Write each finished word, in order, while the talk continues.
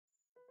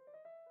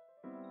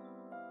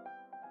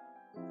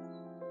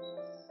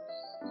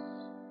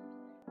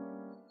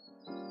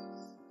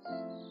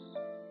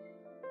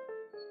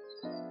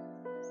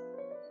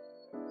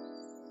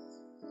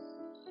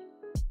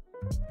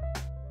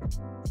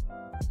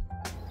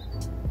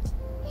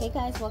Hey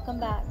guys, welcome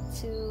back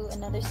to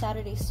another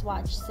Saturday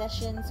swatch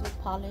sessions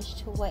with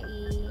Polished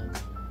Hawaii.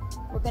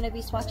 We're going to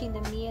be swatching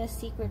the Mia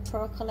Secret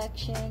Pearl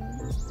collection.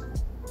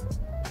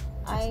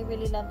 I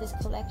really love this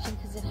collection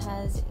because it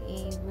has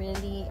a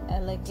really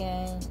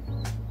elegant,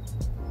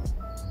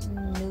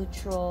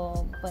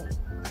 neutral, but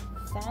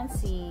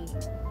fancy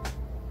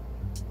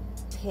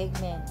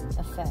pigment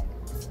effect.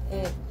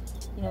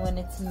 When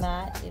it's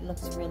matte, it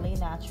looks really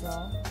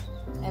natural.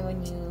 And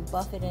when you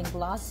buff it and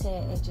gloss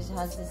it, it just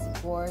has this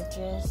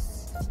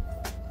gorgeous,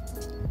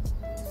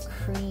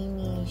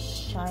 creamy,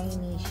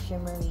 shiny,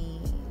 shimmery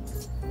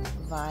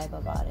vibe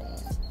about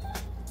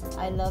it.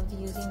 I loved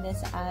using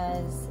this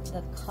as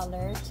the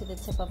color to the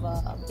tip of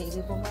a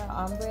baby boomer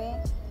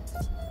ombre.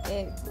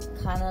 It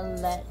kind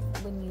of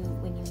when you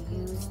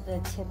use the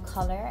tip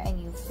color and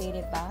you fade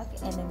it back,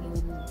 and then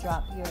you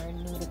drop your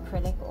nude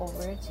acrylic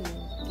over to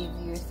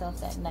give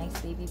yourself that nice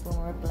baby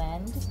boomer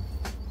blend.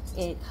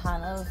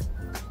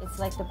 It's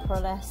like the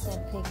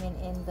pearlescent pigment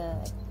in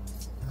the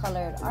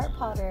colored art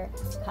powder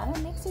kind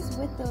of mixes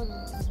with the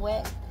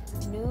wet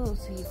nude,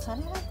 so you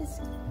kind of have this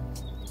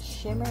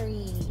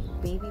shimmery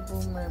baby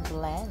boomer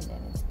blend,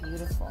 and it's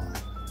beautiful.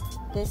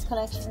 This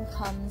collection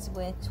comes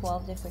with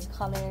 12 different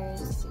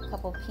colors, a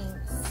couple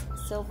pinks,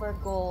 silver,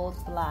 gold,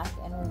 black,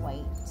 and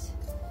white.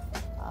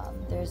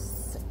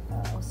 There's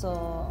also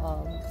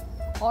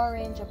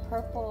orange, a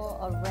purple,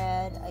 a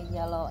red, a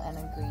yellow, and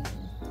a green.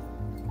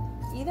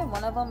 Either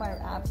one of them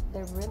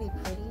they're really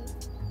pretty,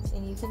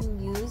 and you can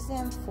use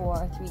them for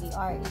 3D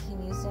art. You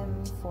can use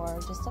them for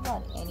just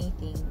about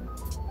anything.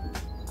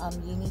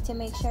 You need to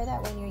make sure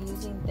that when you're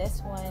using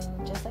this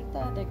one, just like the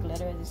other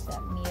glitter,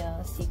 that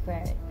Mia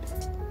Secret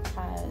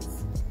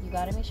has, you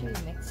gotta make sure you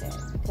mix it,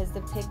 because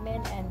the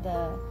pigment and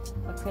the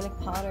acrylic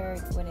powder,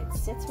 when it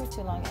sits for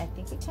too long, I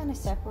think it kind of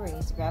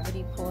separates.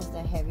 Gravity pulls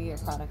the heavier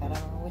product. I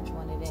don't know which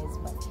one it is,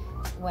 but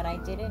when I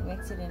didn't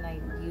mix it and I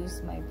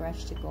used my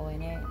brush to go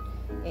in it,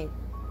 it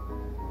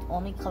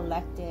only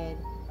collected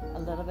a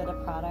little bit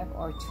of product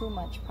or too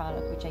much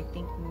product, which I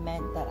think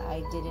meant that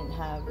I didn't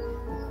have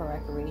the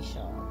correct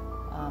ratio.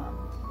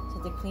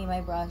 So to clean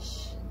my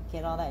brush,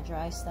 get all that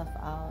dry stuff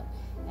out,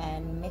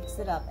 and mix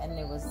it up, and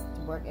it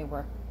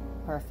worked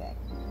perfect.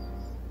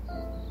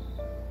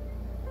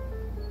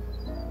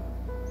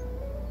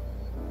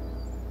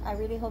 I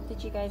really hope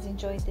that you guys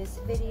enjoyed this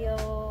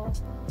video.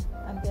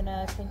 I'm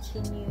gonna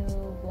continue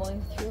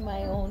going through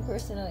my own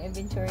personal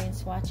inventory and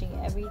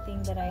swatching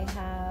everything that I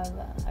have.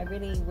 I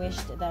really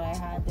wished that I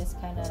had this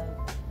kind of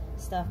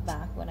stuff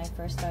back when I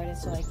first started,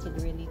 so I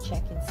could really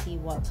check and see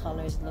what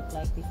colors look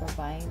like before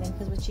buying them,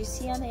 because what you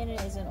see on the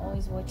internet isn't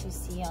always what you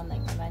see on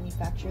like the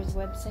manufacturer's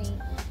website.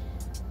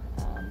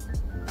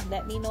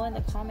 Let me know in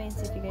the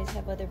comments if you guys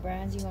have other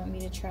brands you want me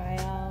to try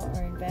out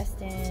or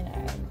invest in.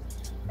 I'm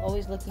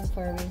always looking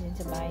for a reason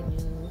to buy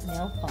new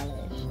nail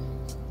polish.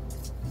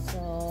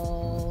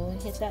 So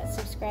hit that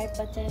subscribe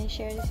button and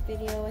share this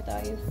video with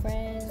all your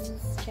friends.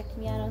 Check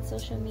me out on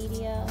social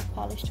media,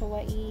 Polished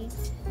Hawaii.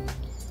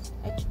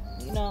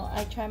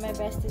 I try my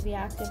best to be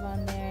active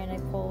on there, and I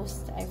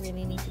post. I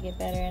really need to get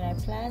better, and I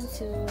plan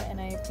to, and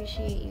I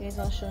appreciate you guys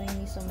all showing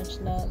me so much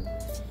love.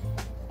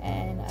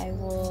 And I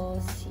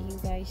will see you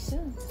guys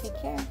soon. Take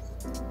care.